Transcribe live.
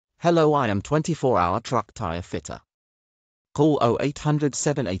Hello, I am 24-hour truck tire fitter. Call 0800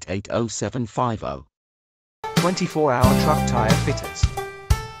 788 0750. 24-hour truck tire fitters.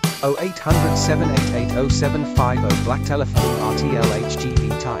 0800 788 0750 Black Telephone RTL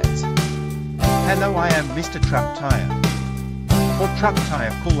HGV Tires. Hello, I am Mr. Truck Tire. For truck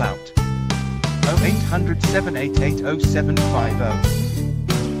tire call out 0800 788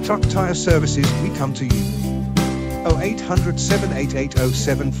 0750. Truck Tire Services, we come to you. 0800 788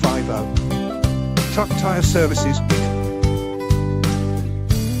 0750. Truck Tire Services,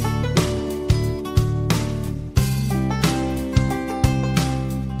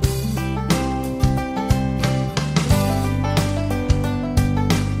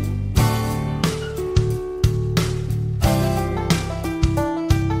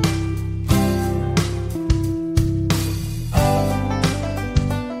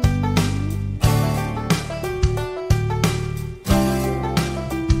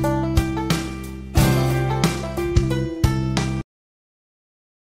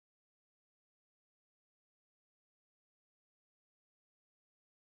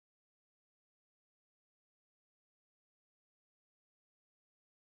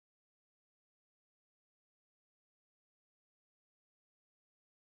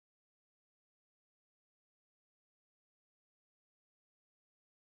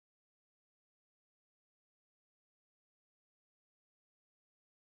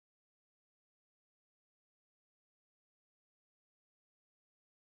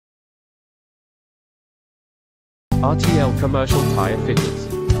 RTL Commercial Tyre Fitters.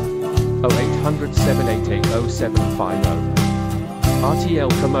 0800 788 0750.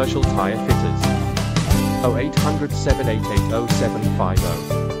 RTL Commercial Tyre Fitters. 0800 788 0750.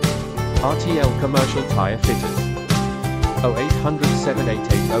 RTL Commercial Tyre Fitters. 0800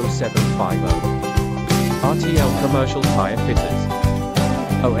 788 0750. RTL Commercial Tyre Fitters.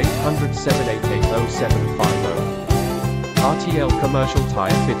 0800 788 0750. RTL Commercial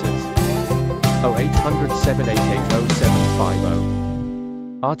Tyre Fitters. 0800 788 0750.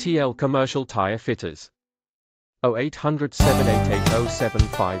 RTL Commercial Tyre Fitters. 0800 788 0750. RTL Commercial Tyre Fitters.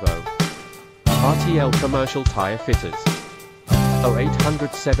 0800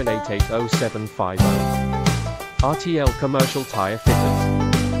 788 0750.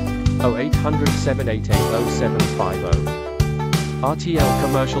 RTL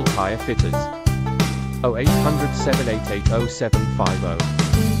Commercial Tyre Fitters. 0800 788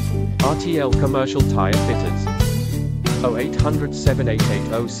 0750. RTL Commercial Tyre Fitters.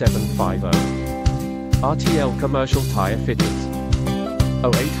 0800 788 0750. RTL Commercial Tyre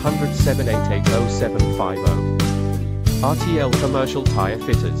Fitters. 0800 788 0750. RTL Commercial Tyre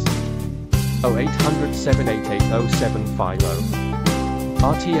Fitters. 0800 788 0750. RTL Commercial Tyre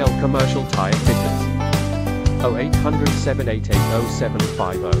Fitters. 0800 788 0750. RTL Commercial Tyre Fitters. 0800 788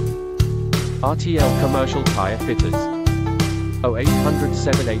 0750. RTL Commercial Tyre Fitters. 0800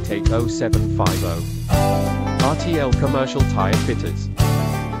 788 0750. RTL Commercial Tyre Fitters. 0800 788 0750. RTL Commercial Tyre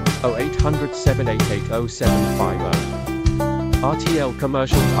Fitters. 0800 788 0750.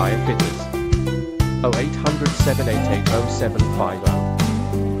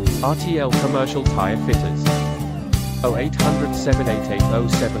 RTL Commercial Tyre Fitters. 0800 788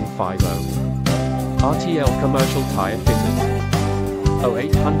 0750. RTL Commercial Tyre Fitters.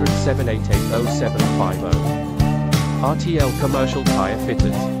 0800 788 0750. RTL Commercial Tyre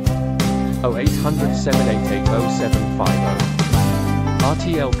Fitters. 0800 788 0750.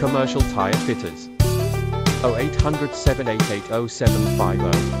 RTL Commercial Tyre Fitters. 0800 788 0750.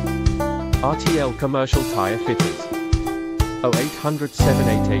 RTL Commercial Tyre Fitters. 0800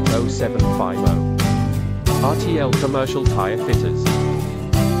 788 0750. RTL Commercial Tyre Fitters.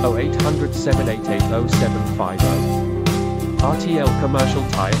 0800 788 0750. RTL Commercial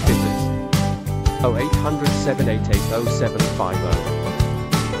Tyre Fitters. 0800 788 0750.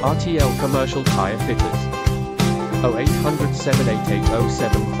 RTL Commercial Tyre Fitters. 0800 788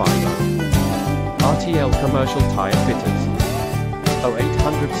 0750. RTL Commercial Tyre Fitters.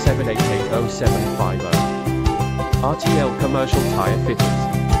 0800 788 0750. RTL Commercial Tyre Fitters.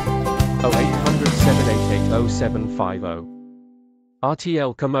 0800 788 0750.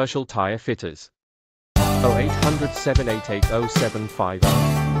 RTL Commercial Tyre Fitters. 0800 788 0750.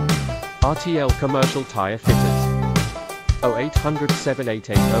 RTL Commercial Tyre Fitters. 0800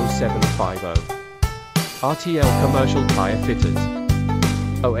 788 0750. RTL Commercial Tyre Fitters.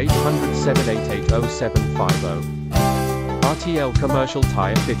 0800 788 0750. RTL Commercial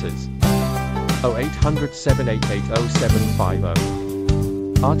Tyre Fitters. 0800 788 0750.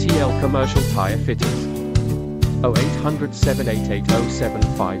 RTL Commercial Tyre Fitters. 0800 788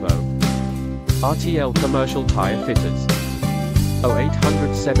 0750. RTL Commercial Tyre Fitters.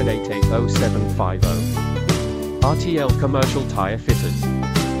 0800 788 0750. RTL Commercial Tyre Fitters.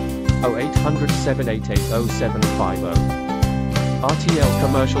 0800 788 0750. RTL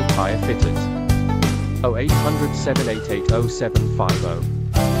Commercial Tyre Fitters. 0800 788 0750.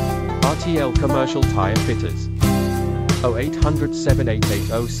 RTL Commercial Tyre Fitters. 0800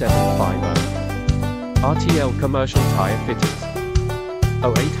 788 0750. RTL Commercial Tyre Fitters.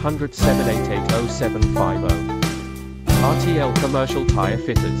 0800 788 0750. RTL Commercial Tyre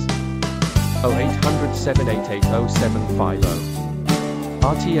Fitters. 0800 788 0750.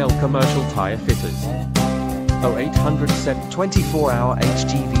 RTL Commercial Tyre Fitters. 0800 24-hour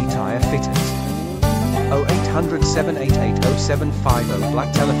HGV Tyre Fitters. 0800 788 0750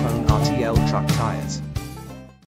 Black Telephone RTL Truck Tires.